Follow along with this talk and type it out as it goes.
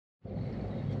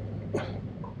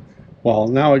Well,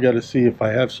 now I got to see if I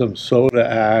have some soda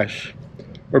ash,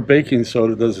 or baking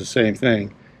soda does the same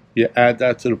thing. You add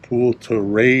that to the pool to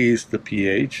raise the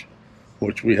pH,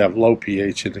 which we have low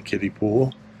pH in the kiddie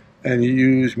pool, and you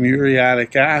use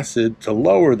muriatic acid to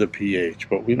lower the pH,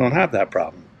 but we don't have that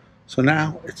problem. So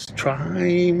now it's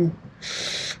time.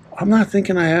 I'm not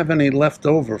thinking I have any left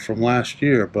over from last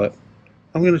year, but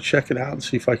I'm going to check it out and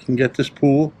see if I can get this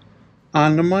pool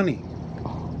on the money.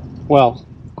 Well,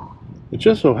 it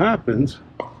just so happens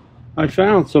I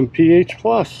found some pH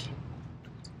plus.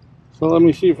 So let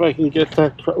me see if I can get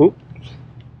that. Oops.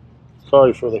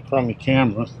 Sorry for the crummy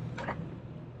camera.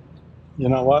 You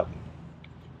know what?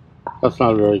 That's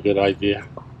not a very good idea.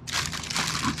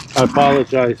 I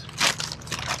apologize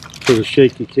for the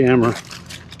shaky camera.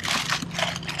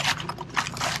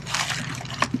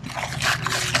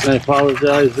 I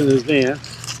apologize in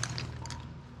advance.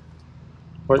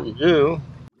 What you do,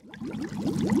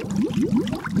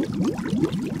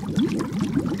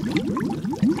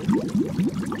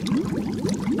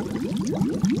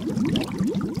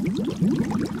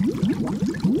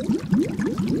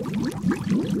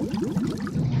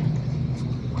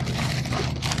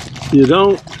 you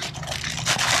don't.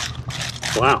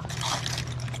 Wow.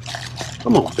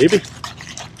 Come on, baby.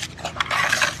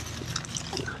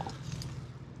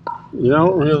 You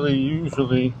don't really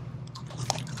usually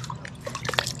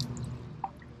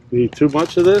need too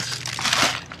much of this.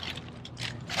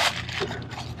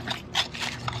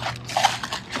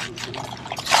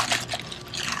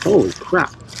 Holy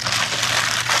crap.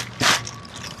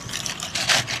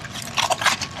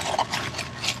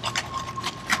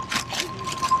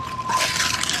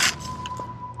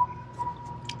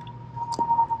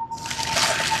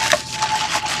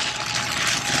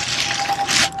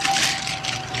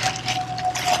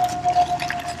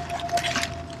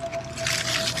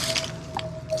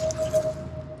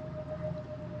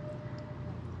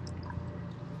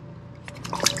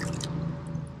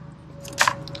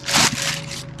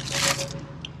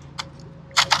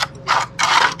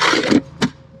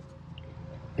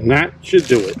 And that should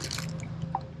do it.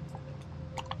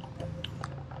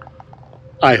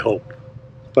 I hope.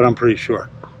 But I'm pretty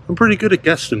sure. I'm pretty good at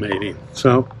guesstimating.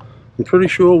 So I'm pretty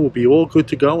sure we'll be all good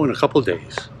to go in a couple of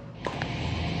days.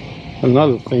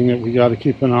 Another thing that we got to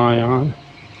keep an eye on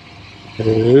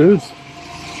is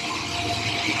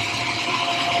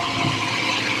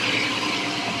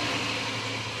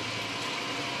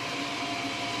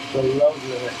the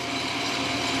lovely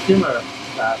skimmer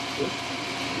basket,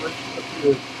 which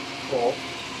appears full,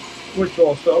 which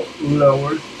also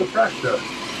lowers the pressure.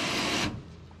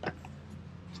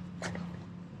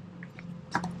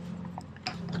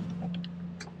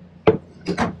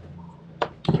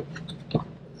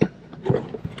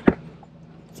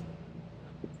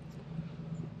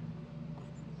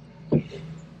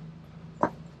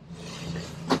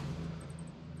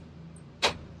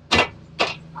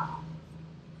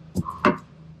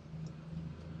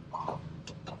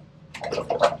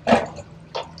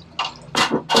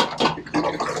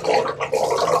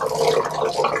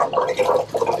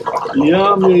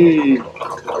 Yummy!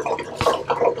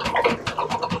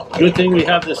 Good thing we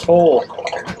have this hole.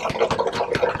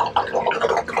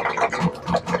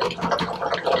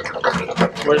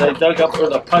 Where they dug up for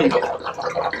the pipe.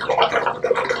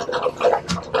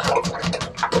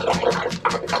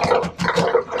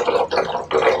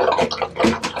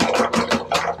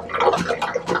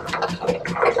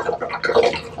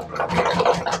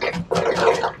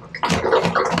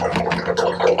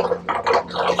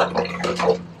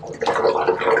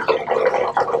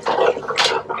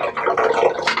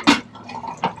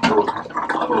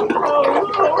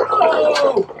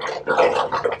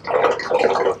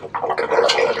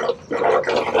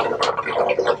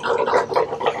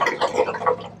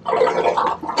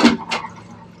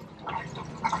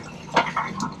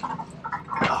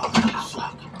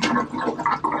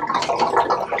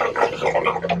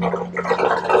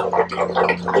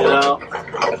 You know,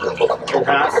 it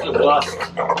has to bust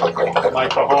my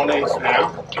cojones now.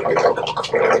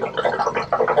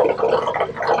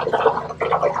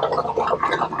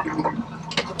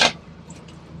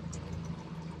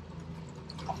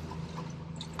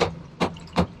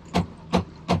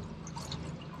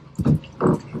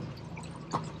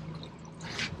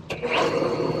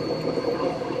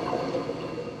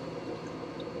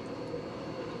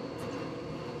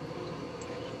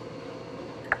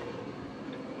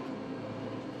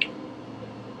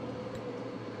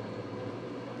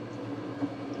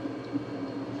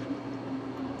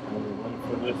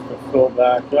 For this to fill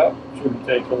back up, shouldn't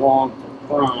take long to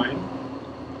prime.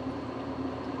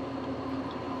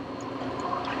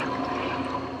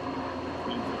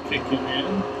 Things are kicking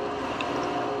in.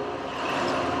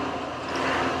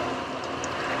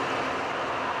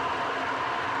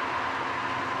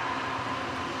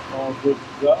 good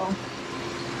to go.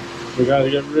 We got to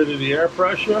get rid of the air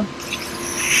pressure.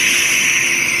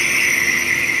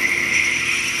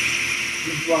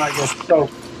 This is when I get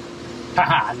soaked.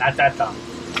 Haha, not that time.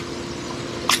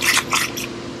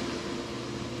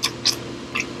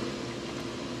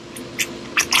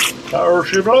 There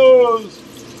she blows.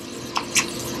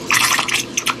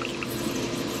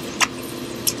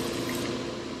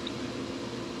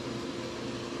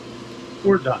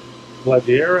 We're done. Let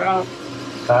the air out.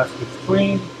 Basket's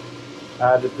clean.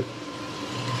 Added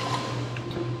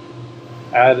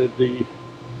the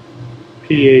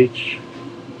pH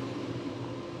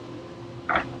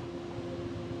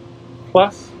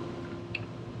plus,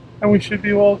 and we should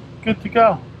be all good to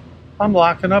go. I'm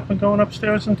locking up and going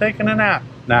upstairs and taking a nap.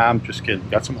 Nah, I'm just kidding.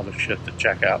 Got some other shit to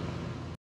check out.